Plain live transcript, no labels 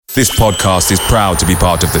This podcast is proud to be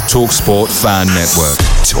part of the TalkSport Fan Network.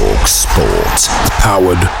 TalkSport.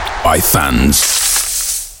 Powered by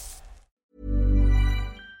fans.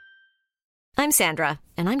 I'm Sandra,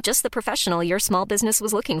 and I'm just the professional your small business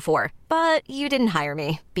was looking for. But you didn't hire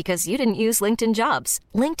me because you didn't use LinkedIn Jobs.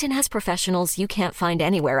 LinkedIn has professionals you can't find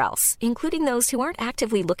anywhere else, including those who aren't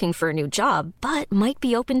actively looking for a new job, but might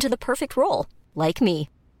be open to the perfect role, like me.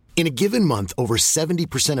 In a given month, over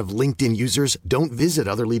 70% of LinkedIn users don't visit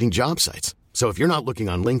other leading job sites. So if you're not looking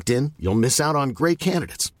on LinkedIn, you'll miss out on great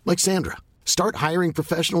candidates like Sandra. Start hiring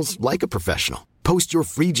professionals like a professional. Post your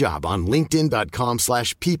free job on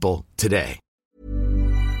linkedin.com/people today.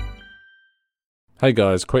 Hey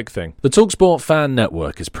guys, quick thing. The TalkSport Fan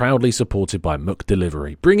Network is proudly supported by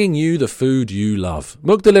McDelivery, bringing you the food you love.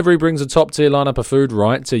 McDelivery brings a top-tier lineup of food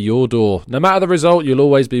right to your door. No matter the result, you'll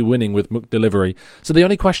always be winning with McDelivery. So the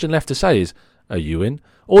only question left to say is, are you in?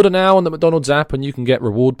 Order now on the McDonald's app and you can get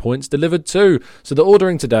reward points delivered too. So the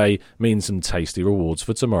ordering today means some tasty rewards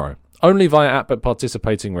for tomorrow. Only via app at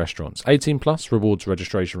participating restaurants. 18 plus, rewards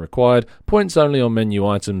registration required. Points only on menu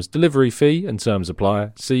items. Delivery fee and terms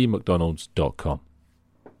apply. See mcdonalds.com.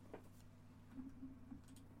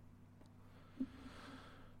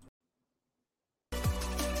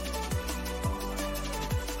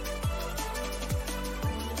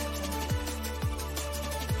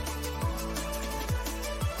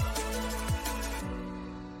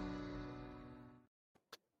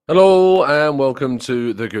 Hello and welcome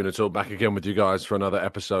to the Gooner Talk. Back again with you guys for another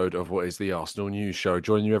episode of what is the Arsenal News Show.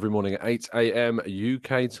 Joining you every morning at 8 a.m.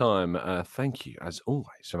 UK time. Thank you, as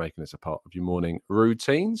always, for making this a part of your morning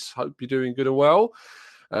routines. Hope you're doing good and well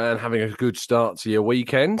and having a good start to your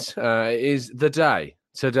weekend. It is the day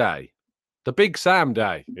today. The Big Sam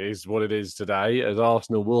Day is what it is today, as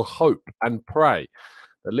Arsenal will hope and pray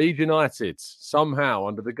that Leeds United somehow,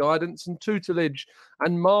 under the guidance and tutelage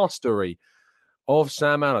and mastery of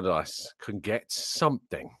Sam Allardyce, can get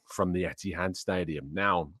something from the Etihad Stadium.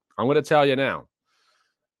 Now, I'm going to tell you now,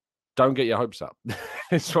 don't get your hopes up.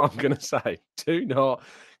 That's what I'm going to say. Do not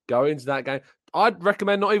go into that game. I'd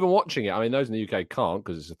recommend not even watching it. I mean, those in the UK can't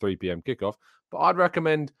because it's a 3 p.m. kickoff, but I'd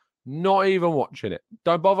recommend not even watching it.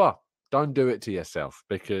 Don't bother. Don't do it to yourself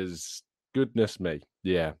because, goodness me,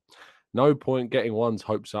 yeah. No point getting one's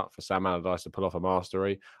hopes up for Sam Allardyce to pull off a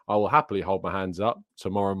mastery. I will happily hold my hands up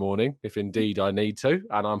tomorrow morning if indeed I need to.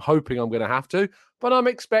 And I'm hoping I'm going to have to, but I'm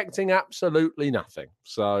expecting absolutely nothing.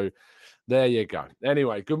 So there you go.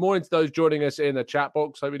 Anyway, good morning to those joining us in the chat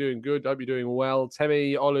box. Hope you're doing good. Hope you're doing well.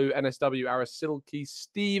 Temi, Olu, NSW, Arasilki,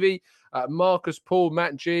 Stevie, Marcus, Paul,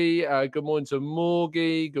 Matt G. Good morning to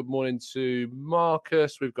Morgie. Good morning to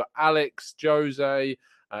Marcus. We've got Alex, Jose,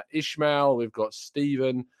 Ishmael. We've got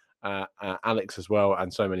Stephen. Alex as well,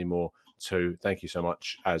 and so many more too. Thank you so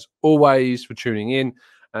much as always for tuning in,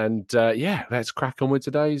 and let's crack on with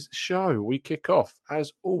today's show. We kick off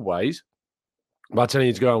as always by telling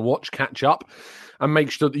you to go and watch, catch up, and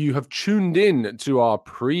make sure that you have tuned in to our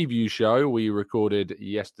preview show we recorded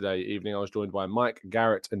yesterday evening. I was joined by Mike,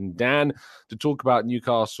 Garrett and Dan to talk about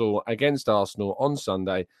Newcastle against Arsenal on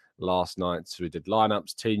Sunday last night. So we did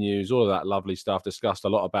lineups, team news, all of that lovely stuff. Discussed a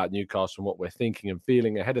lot about Newcastle and what we're thinking and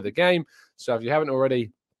feeling ahead of the game. So if you haven't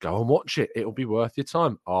already, go and watch it. It'll be worth your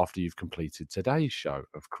time after you've completed today's show,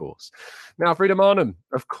 of course. Now, Frida Marnham,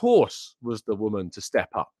 of course, was the woman to step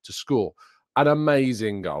up to score an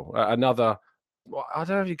amazing goal. Another, I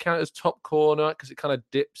don't know if you count it as top corner because it kind of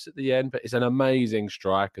dips at the end, but it's an amazing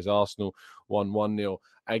strike as Arsenal won 1-0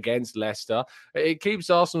 against Leicester. It keeps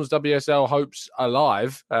Arsenal's WSL hopes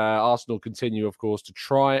alive. Arsenal continue, of course, to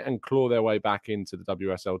try and claw their way back into the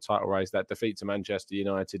WSL title race. That defeat to Manchester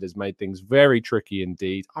United has made things very tricky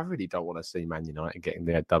indeed. I really don't want to see Man United getting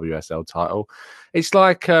their WSL title. It's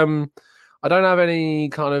like, I don't have any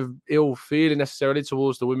kind of ill feeling necessarily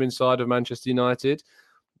towards the women's side of Manchester United,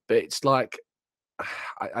 but it's like,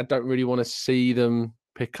 I don't really want to see them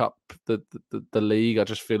pick up the league. I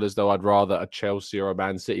just feel as though I'd rather a Chelsea or a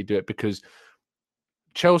Man City do it, because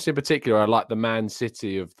Chelsea in particular are like the Man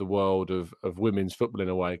City of the world of women's football in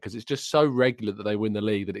a way, because it's just so regular that they win the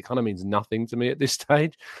league that it kind of means nothing to me at this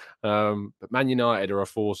stage. But Man United are a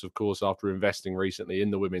force, of course, after investing recently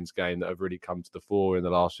in the women's game, that have really come to the fore in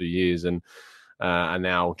the last few years. And and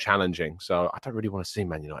now challenging. So I don't really want to see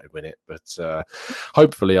Man United win it, but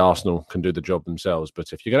hopefully Arsenal can do the job themselves.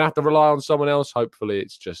 But if you're going to have to rely on someone else, hopefully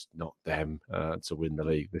it's just not them to win the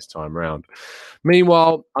league this time round.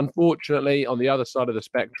 Meanwhile, unfortunately, on the other side of the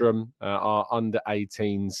spectrum, our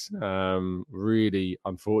under-18s really,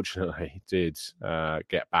 unfortunately, did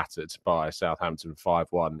get battered by Southampton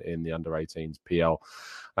 5-1 in the under-18s PL.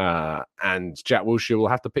 And Jack Wilshere will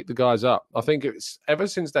have to pick the guys up. I think it's ever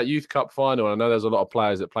since that Youth Cup final, I know there's a lot of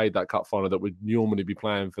players that played that cup final that would normally be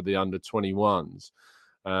playing for the under-21s.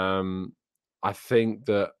 I think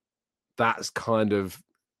that's kind of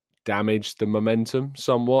damaged the momentum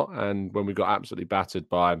somewhat. And when we got absolutely battered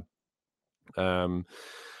by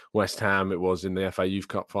West Ham, it was in the FA Youth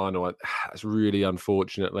Cup final. That's really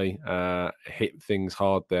unfortunately hit things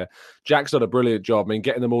hard there. Jack's done a brilliant job. I mean,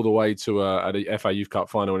 getting them all the way to a FA Youth Cup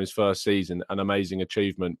final in his first season, an amazing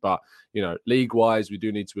achievement. But, you know, league-wise, we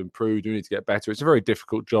do need to improve, do need to get better. It's a very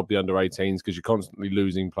difficult job, the under-18s, because you're constantly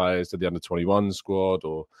losing players to the under-21 squad,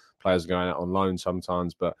 or players going out on loan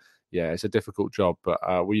sometimes. But yeah, it's a difficult job,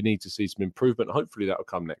 but we need to see some improvement. Hopefully that will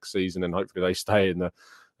come next season, and hopefully they stay in the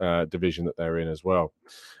division that they're in as well.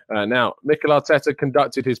 Now, Mikel Arteta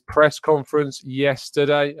conducted his press conference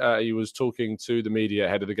yesterday. He was talking to the media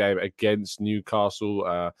ahead of the game against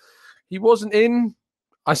Newcastle. He wasn't in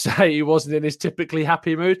his typically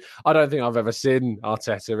happy mood. I don't think I've ever seen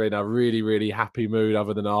Arteta in a really, really happy mood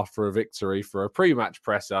other than after a victory. For a pre-match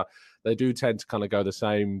presser, they do tend to kind of go the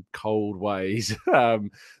same cold ways. There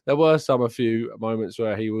were a few moments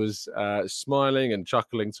where he was smiling and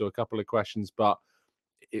chuckling to a couple of questions, but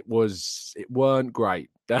it weren't great.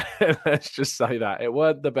 Let's just say that. It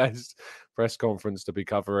weren't the best press conference to be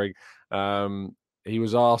covering. He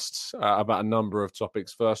was asked about a number of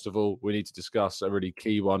topics. First of all, we need to discuss a really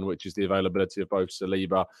key one, which is the availability of both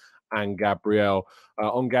Saliba and Gabriel.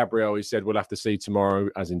 On Gabriel, he said, we'll have to see tomorrow,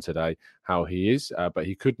 as in today, how he is. But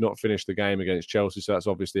he could not finish the game against Chelsea, so that's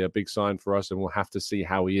obviously a big sign for us, and we'll have to see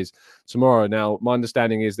how he is tomorrow. Now, my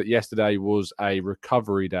understanding is that yesterday was a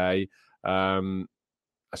recovery day.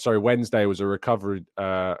 Wednesday was a recovery...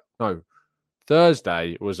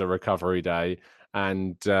 Thursday was a recovery day,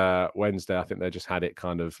 and Wednesday, I think they just had it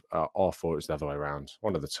kind of off, or it's the other way around,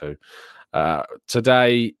 one of the two.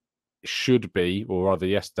 Today should be, or rather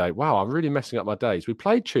yesterday. Wow, I'm really messing up my days. We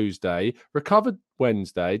played Tuesday, recovered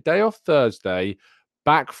Wednesday, day off Thursday,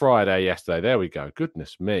 back Friday yesterday. There we go.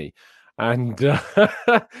 Goodness me. And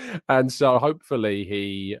and so hopefully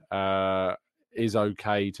he is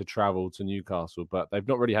okay to travel to Newcastle, but they've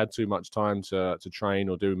not really had too much time to train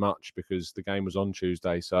or do much because the game was on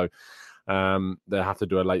Tuesday. So they'll have to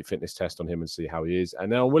do a late fitness test on him and see how he is. And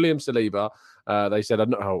now William Saliba, they said,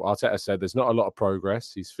 Arteta said there's not a lot of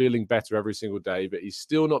progress. He's feeling better every single day, but he's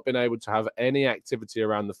still not been able to have any activity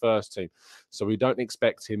around the first team. So we don't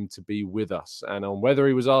expect him to be with us. And on whether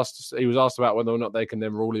he was asked about whether or not they can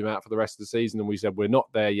then rule him out for the rest of the season. And we said, we're not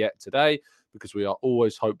there yet today, because we are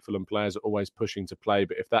always hopeful and players are always pushing to play.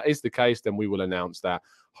 But if that is the case, then we will announce that.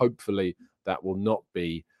 Hopefully that will not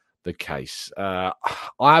be the case. I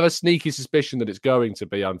have a sneaky suspicion that it's going to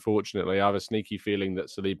be, unfortunately. I have a sneaky feeling that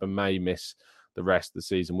Saliba may miss the rest of the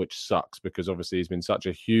season, which sucks because obviously he's been such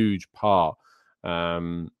a huge part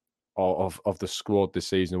of the squad this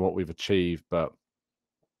season and what we've achieved. But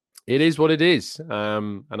it is what it is,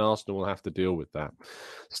 and Arsenal will have to deal with that.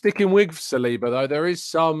 Sticking with Saliba, though, there is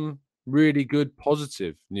some really good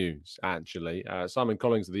positive news, actually. Simon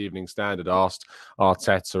Collins of the Evening Standard asked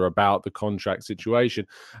Arteta about the contract situation,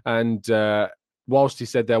 and whilst he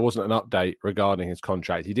said there wasn't an update regarding his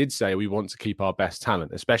contract, he did say we want to keep our best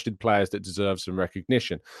talent, especially players that deserve some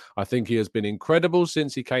recognition. I think he has been incredible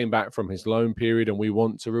since he came back from his loan period, and we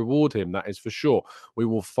want to reward him, that is for sure. We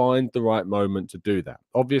will find the right moment to do that.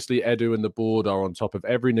 Obviously, Edu and the board are on top of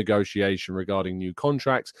every negotiation regarding new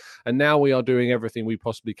contracts, and now we are doing everything we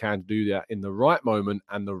possibly can to do that in the right moment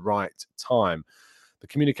and the right time. The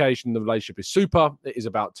communication, the relationship is super. It is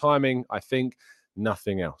about timing, I think.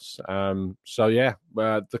 Nothing else.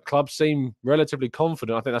 The club seem relatively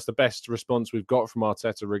confident. I think that's the best response we've got from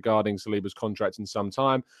Arteta regarding Saliba's contract in some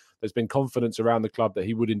time. There's been confidence around the club that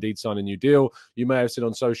he would indeed sign a new deal. You may have seen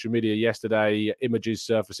on social media yesterday images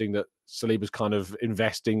surfacing that Saliba's kind of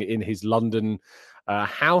investing in his London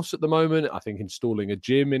house at the moment. I think installing a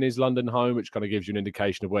gym in his London home, which kind of gives you an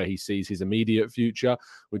indication of where he sees his immediate future,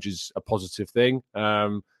 which is a positive thing.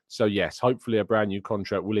 So yes, hopefully a brand new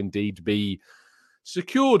contract will indeed be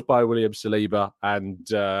secured by William Saliba,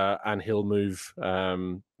 and he'll move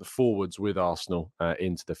forwards with Arsenal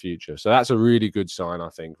into the future. So that's a really good sign, I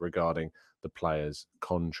think, regarding the player's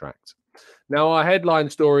contract. Now, our headline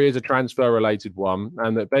story is a transfer-related one,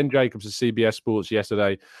 and that Ben Jacobs of CBS Sports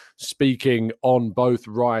yesterday, speaking on both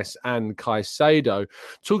Rice and Caicedo,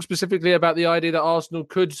 talked specifically about the idea that Arsenal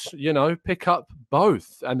could, pick up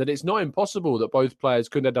both, and that it's not impossible that both players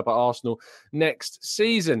could end up at Arsenal next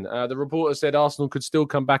season. The reporter said Arsenal could still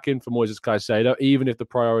come back in for Moises Caicedo, even if the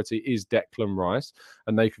priority is Declan Rice,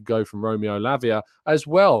 and they could go from Romeo Lavia as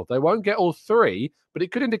well. They won't get all three, but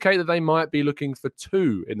it could indicate that they might be looking for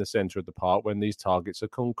two in the centre of the park when these targets are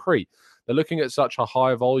concrete. They're looking at such a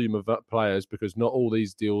high volume of players because not all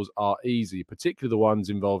these deals are easy, particularly the ones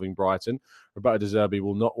involving Brighton. Roberto De Zerbi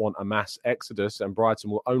will not want a mass exodus, and Brighton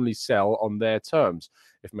will only sell on their terms.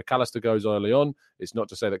 If McAllister goes early on, it's not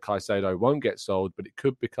to say that Caicedo won't get sold, but it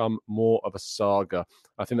could become more of a saga.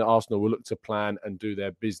 I think that Arsenal will look to plan and do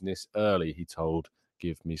their business early, he told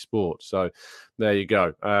Give Me Sport. So there you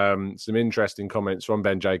go. Some interesting comments from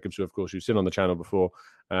Ben Jacobs, who, of course, you've seen on the channel before,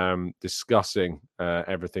 discussing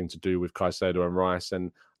everything to do with Caicedo and Rice.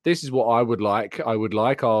 And this is what I would like. I would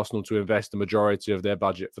like Arsenal to invest the majority of their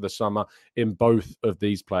budget for the summer in both of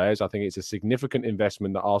these players. I think it's a significant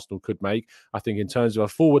investment that Arsenal could make. I think in terms of a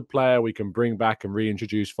forward player, we can bring back and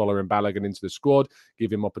reintroduce Fowler and Balogun into the squad,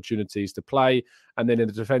 give him opportunities to play. And then in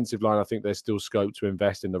the defensive line, I think there's still scope to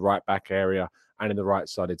invest in the right back area and in the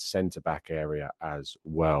right-sided centre-back area as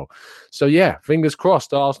well. So, yeah, fingers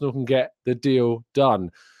crossed Arsenal can get the deal done.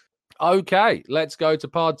 Okay, let's go to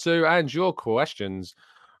part two and your questions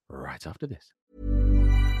right after this.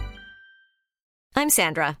 I'm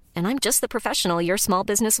Sandra, and I'm just the professional your small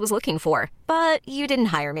business was looking for. But you didn't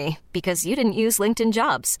hire me because you didn't use LinkedIn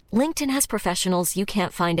Jobs. LinkedIn has professionals you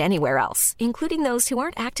can't find anywhere else, including those who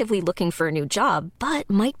aren't actively looking for a new job, but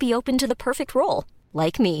might be open to the perfect role,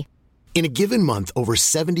 like me. In a given month, over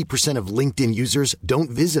 70% of LinkedIn users don't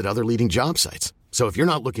visit other leading job sites. So if you're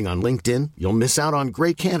not looking on LinkedIn, you'll miss out on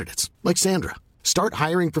great candidates like Sandra. Start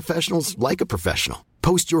hiring professionals like a professional.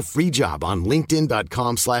 Post your free job on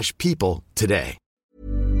linkedin.com/people today.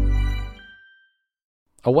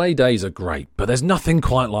 Away days are great, but there's nothing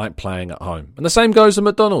quite like playing at home. And the same goes for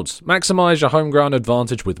McDonald's. Maximise your home ground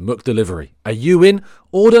advantage with McDelivery. Are you in?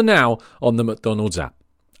 Order now on the McDonald's app.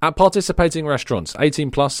 At participating restaurants, 18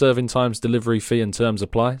 plus serving times, delivery fee and terms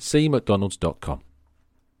apply. See mcdonalds.com.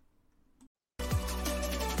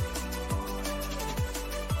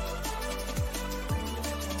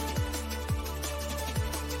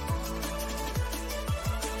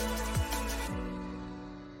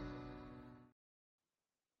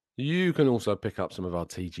 You can also pick up some of our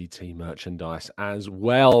TGT merchandise as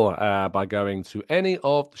well by going to any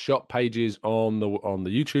of the shop pages on the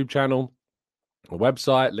YouTube channel, the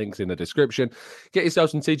website, links in the description. Get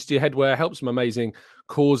yourself some TGT headwear, help some amazing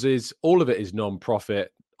causes. All of it is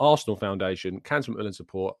non-profit. Arsenal Foundation, Cancer Macmillan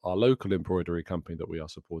Support, our local embroidery company that we are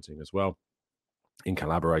supporting as well, in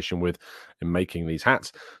collaboration with in making these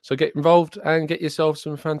hats. So get involved and get yourself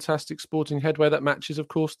some fantastic sporting headwear that matches, of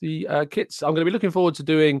course, the kits. I'm going to be looking forward to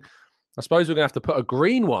doing, I suppose we're going to have to put a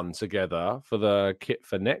green one together for the kit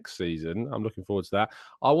for next season. I'm looking forward to that.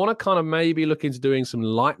 I want to kind of maybe look into doing some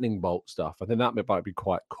lightning bolt stuff. I think that might be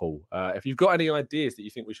quite cool. If you've got any ideas that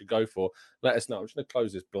you think we should go for, let us know. I'm just going to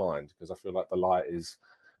close this blind because I feel like the light is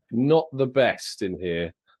not the best in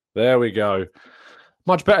here. There we go.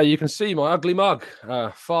 Much better. You can see my ugly mug.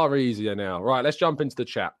 Far easier now. Right, let's jump into the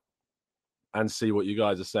chat and see what you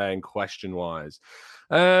guys are saying question-wise.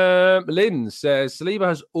 Lynn says, Saliba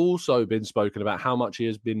has also been spoken about how much he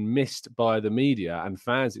has been missed by the media and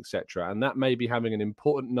fans, etc. And that may be having an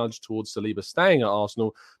important nudge towards Saliba staying at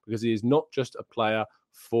Arsenal because he is not just a player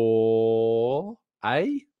for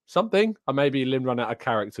something. Or maybe Lynn run out of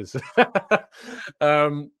characters. But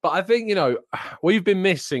I think, we've been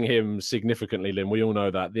missing him significantly, Lynn. We all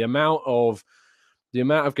know that. The amount of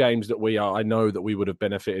games that I know that we would have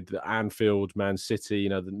benefited at Anfield, Man City,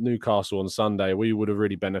 the Newcastle on Sunday, we would have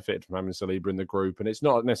really benefited from having Saliba in the group. And it's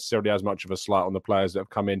not necessarily as much of a slight on the players that have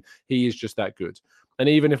come in. He is just that good. And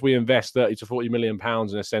even if we invest 30 to 40 million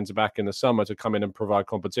pounds in a centre-back in the summer to come in and provide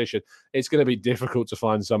competition, it's going to be difficult to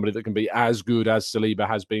find somebody that can be as good as Saliba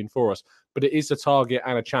has been for us. But it is a target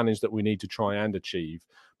and a challenge that we need to try and achieve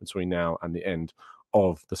between now and the end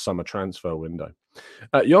of the summer transfer window.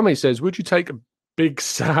 Yomi says, would you take Big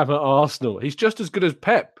Sam at Arsenal? He's just as good as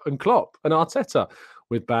Pep and Klopp and Arteta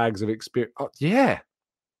with bags of experience. Oh, yeah.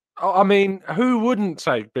 I mean, who wouldn't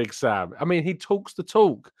take Big Sam? I mean, he talks the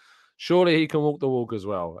talk. Surely he can walk the walk as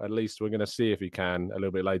well. At least we're going to see if he can a little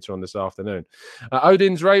bit later on this afternoon.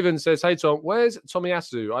 Odin's Raven says, hey, Tom, where's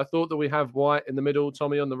Tomiyasu? I thought that we have White in the middle,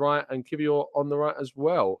 Tommy on the right, and Kivior on the right as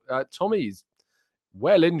well. Tommy's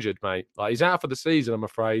well injured, mate. Like, he's out for the season, I'm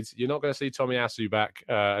afraid. You're not going to see Tomiyasu back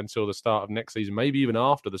until the start of next season, maybe even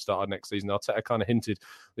after the start of next season. Arteta kind of hinted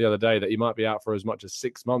the other day that he might be out for as much as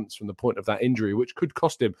 6 months from the point of that injury, which could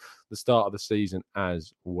cost him the start of the season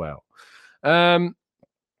as well.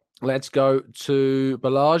 Let's go to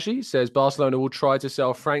Balaji. Says Barcelona will try to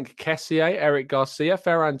sell Frank Kessié, Eric Garcia,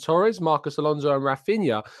 Ferran Torres, Marcos Alonso and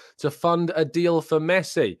Rafinha to fund a deal for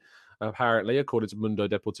Messi. Apparently, according to Mundo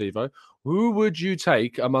Deportivo. Who would you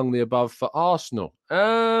take among the above for Arsenal?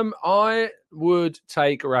 I would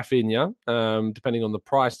take Rafinha, depending on the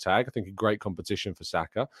price tag. I think a great competition for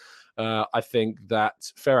Saka. I think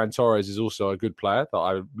that Ferran Torres is also a good player that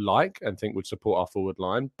I like and think would support our forward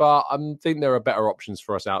line. But I think there are better options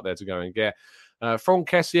for us out there to go and get. Franck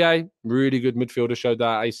Kessié, really good midfielder, showed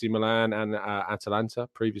that at AC Milan and Atalanta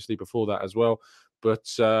previously before that as well. But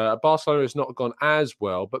Barcelona has not gone as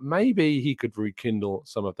well, but maybe he could rekindle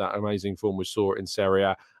some of that amazing form we saw in Serie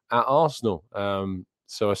A at Arsenal.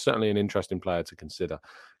 So certainly an interesting player to consider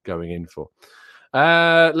going in for.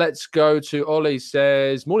 Let's go to Ollie.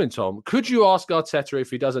 Says, morning, Tom. Could you ask Arteta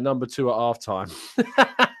if he does a number 2 at halftime?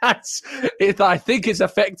 I think it's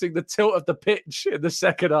affecting the tilt of the pitch in the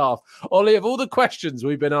second half. Ollie, of all the questions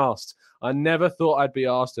we've been asked, I never thought I'd be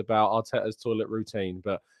asked about Arteta's toilet routine,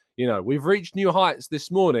 but you know, we've reached new heights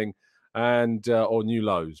this morning, and or new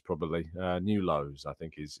lows, probably. New lows, I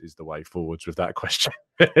think, is the way forwards with that question.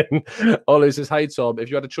 Ollie says, hey, Tom, if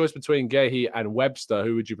you had a choice between Guehi and Webster,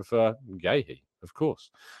 who would you prefer? Guehi, of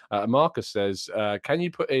course. Marcus says, can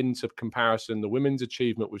you put into comparison the women's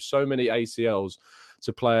achievement with so many ACLs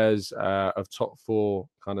to players of top 4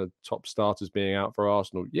 kind of top starters being out for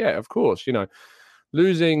Arsenal? Yeah, of course. You know,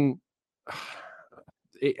 losing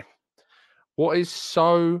it. What is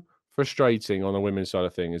so frustrating on the women's side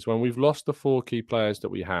of things is when we've lost the 4 key players that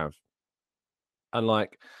we have. And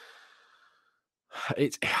like,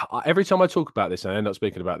 it's every time I talk about this and I end up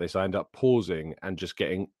speaking about this, I end up pausing and just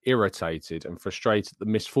getting irritated and frustrated at the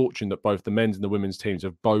misfortune that both the men's and the women's teams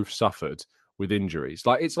have both suffered with injuries.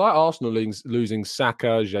 Like, it's like Arsenal losing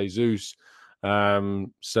Saka, Jesus,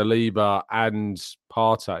 Saliba and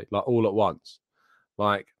Partey, like all at once.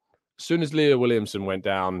 Like, as soon as Leah Williamson went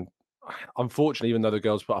down, unfortunately, even though the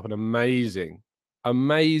girls put up an amazing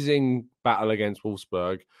battle against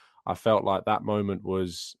Wolfsburg, I felt like that moment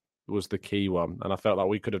was the key one. And I felt like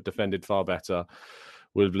we could have defended far better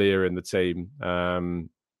with Leah in the team.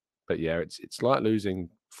 But yeah, it's like losing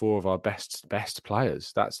 4 of our best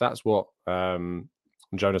players. That's what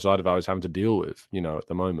Jonas Eidevall is having to deal with, you know, at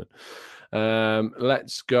the moment.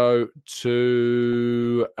 Let's go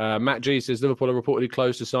to Matt G. Says Liverpool are reportedly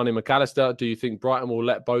close to signing McAllister. Do you think Brighton will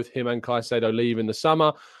let both him and Caicedo leave in the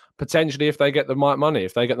summer? Potentially, if they get the right money.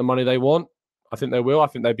 If they get the money they want, I think they will. I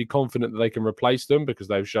think they'd be confident that they can replace them because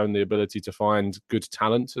they've shown the ability to find good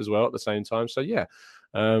talent as well at the same time. So yeah,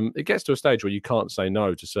 it gets to a stage where you can't say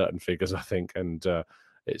no to certain figures, I think, and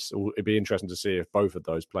it'd be interesting to see if both of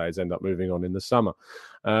those players end up moving on in the summer.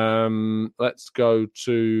 Let's go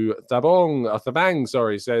to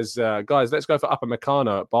Thabang, says, guys, let's go for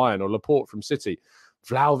Upamecano at Bayern or Laporte from City.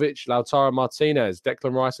 Vlahovic, Lautaro Martinez,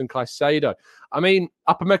 Declan Rice and Caicedo. I mean,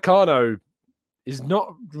 Upamecano is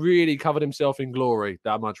not really covered himself in glory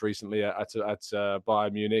that much recently at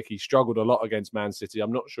Bayern Munich. He struggled a lot against Man City.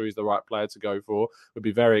 I'm not sure he's the right player to go for. Would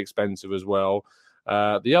be very expensive as well.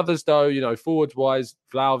 The others, though, you know, forwards-wise,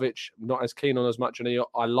 Vlahovic, not as keen on as much. And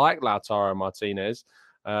I like Lautaro Martinez.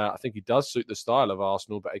 I think he does suit the style of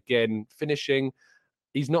Arsenal. But again, finishing,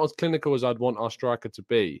 he's not as clinical as I'd want our striker to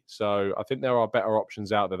be. So I think there are better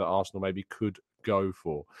options out there that Arsenal maybe could go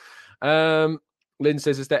for. Lynn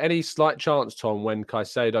says, is there any slight chance, Tom, when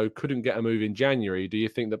Caicedo couldn't get a move in January, do you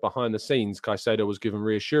think that behind the scenes, Caicedo was given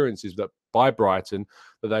reassurances that by Brighton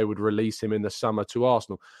that they would release him in the summer to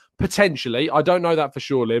Arsenal? Potentially. I don't know that for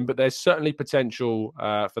sure, Lynn, but there's certainly potential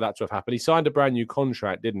for that to have happened. He signed a brand new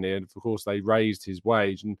contract, didn't he? And of course, they raised his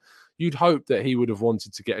wage. And you'd hope that he would have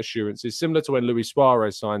wanted to get assurances, similar to when Luis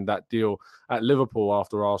Suarez signed that deal at Liverpool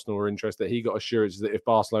after Arsenal were interested, that he got assurances that if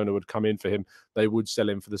Barcelona would come in for him, they would sell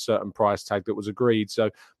him for the certain price tag that was agreed.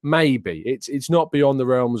 So maybe it's not beyond the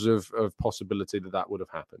realms of possibility that would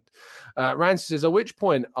have happened. Rancy says, at which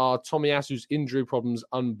point are Tomiyasu's injury problems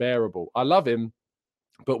unbearable? I love him,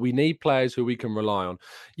 but we need players who we can rely on.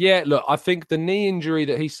 Yeah, look, I think the knee injury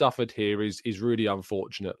that he suffered here is really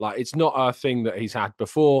unfortunate. Like, it's not a thing that he's had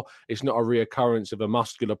before. It's not a reoccurrence of a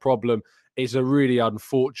muscular problem. It's a really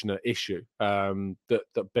unfortunate issue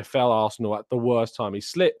that befell Arsenal at the worst time. He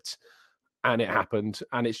slipped and it happened.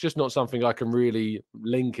 And it's just not something I can really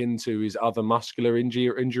link into his other muscular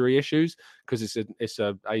injury issues, because it's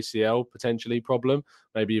a ACL potentially problem,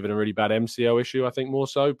 maybe even a really bad MCL issue, I think more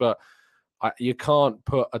so. But you can't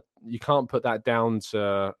put that down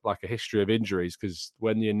to like a history of injuries, because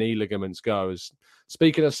when your knee ligaments go,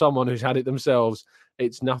 speaking as someone who's had it themselves,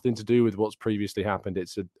 it's nothing to do with what's previously happened.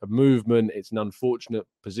 It's a movement. It's an unfortunate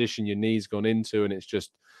position your knee's gone into, and it's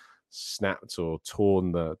just snapped or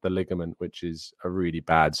torn the ligament, which is a really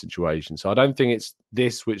bad situation. So I don't think it's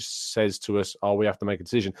this which says to us, oh, we have to make a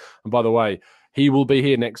decision. And by the way, he will be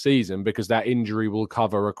here next season, because that injury will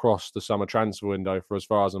cover across the summer transfer window for as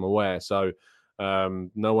far as I'm aware. So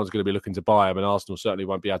no one's going to be looking to buy him, and Arsenal certainly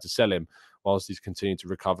won't be able to sell him whilst he's continuing to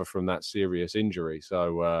recover from that serious injury.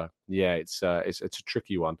 So it's a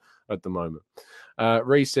tricky one at the moment.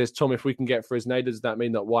 Reece says, Tom, if we can get Fresneda, does that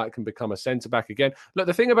mean that White can become a centre-back again? Look,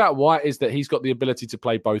 the thing about White is that he's got the ability to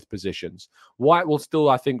play both positions. White will still,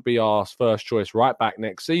 I think, be our first choice right back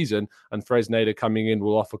next season, and Fresneda coming in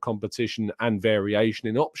will offer competition and variation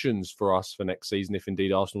in options for us for next season, if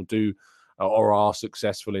indeed Arsenal do or are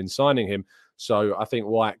successful in signing him. So I think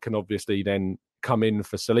White can obviously then come in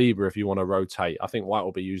for Saliba if you want to rotate. I think White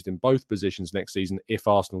will be used in both positions next season if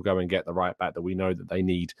Arsenal go and get the right back that we know that they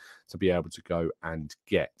need to be able to go and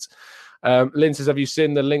get. Lynn says, have you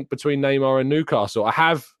seen the link between Neymar and Newcastle? I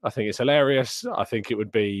have. I think it's hilarious. I think it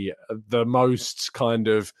would be the most kind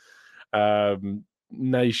of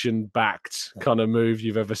nation-backed kind of move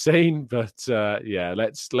you've ever seen. But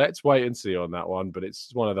let's wait and see on that one. But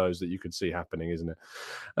it's one of those that you could see happening, isn't it?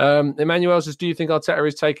 Emmanuel says, do you think Arteta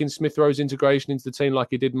is taking Smith Rowe's integration into the team like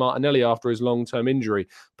he did Martinelli after his long-term injury?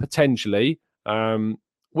 Potentially.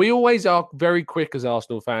 We always are very quick as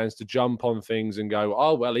Arsenal fans to jump on things and go,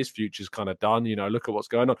 oh, well, his future's kind of done. Look at what's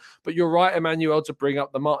going on. But you're right, Emmanuel, to bring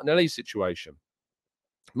up the Martinelli situation.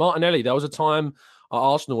 Martinelli, there was a time at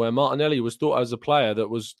Arsenal where Martinelli was thought as a player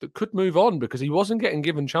that could move on because he wasn't getting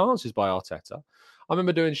given chances by Arteta. I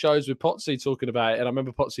remember doing shows with Potsy talking about it, and I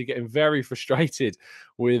remember Potsy getting very frustrated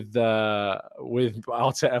with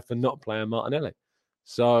Arteta for not playing Martinelli.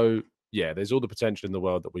 So, yeah, there's all the potential in the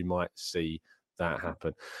world that we might see that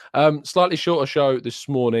happen. Slightly shorter show this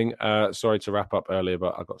morning. Sorry to wrap up earlier,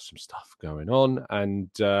 but I've got some stuff going on. And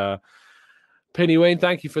Penny Wayne,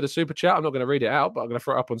 thank you for the super chat. I'm not going to read it out, but I'm going to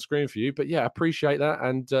throw it up on screen for you. But yeah, appreciate that,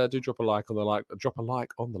 and do drop a like on the like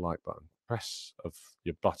button. Press of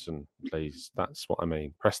your button, please. That's what I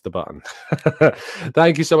mean. Press the button.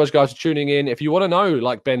 Thank you so much, guys, for tuning in. If you want to know,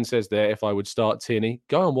 like Ben says there, if I would start Tierney,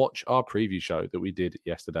 go and watch our preview show that we did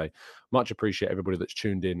yesterday. Much appreciate everybody that's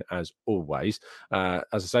tuned in, as always. As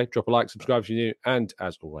I say, drop a like, subscribe if you're new, and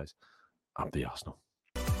as always, up the Arsenal.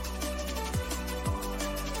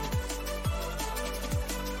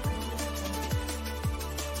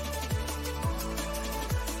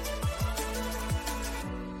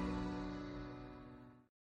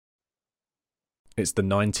 It's the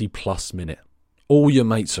 90-plus minute. All your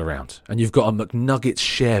mates around, and you've got a McNuggets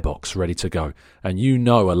share box ready to go, and you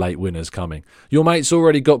know a late winner's coming. Your mate's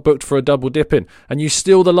already got booked for a double dip-in, and you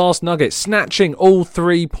steal the last nugget, snatching all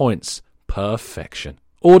 3 points. Perfection.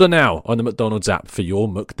 Order now on the McDonald's app for your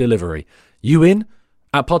McDelivery. You in?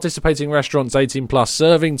 At participating restaurants, 18+,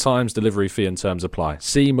 serving times, delivery fee and terms apply.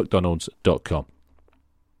 See mcdonalds.com.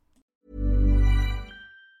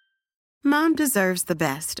 Mom deserves the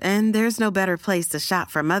best, and there's no better place to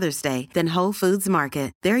shop for Mother's Day than Whole Foods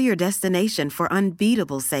Market. They're your destination for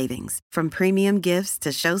unbeatable savings, from premium gifts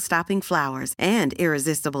to show-stopping flowers and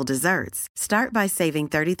irresistible desserts. Start by saving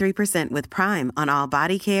 33% with Prime on all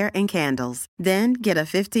body care and candles. Then get a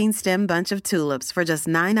 15-stem bunch of tulips for just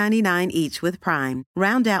 $9.99 each with Prime.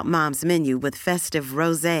 Round out Mom's menu with festive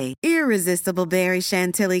rosé, irresistible berry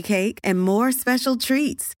chantilly cake, and more special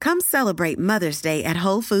treats. Come celebrate Mother's Day at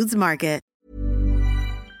Whole Foods Market.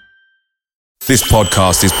 This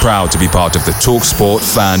podcast is proud to be part of the TalkSport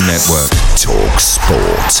Fan Network.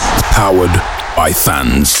 TalkSport. Powered by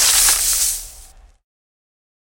fans.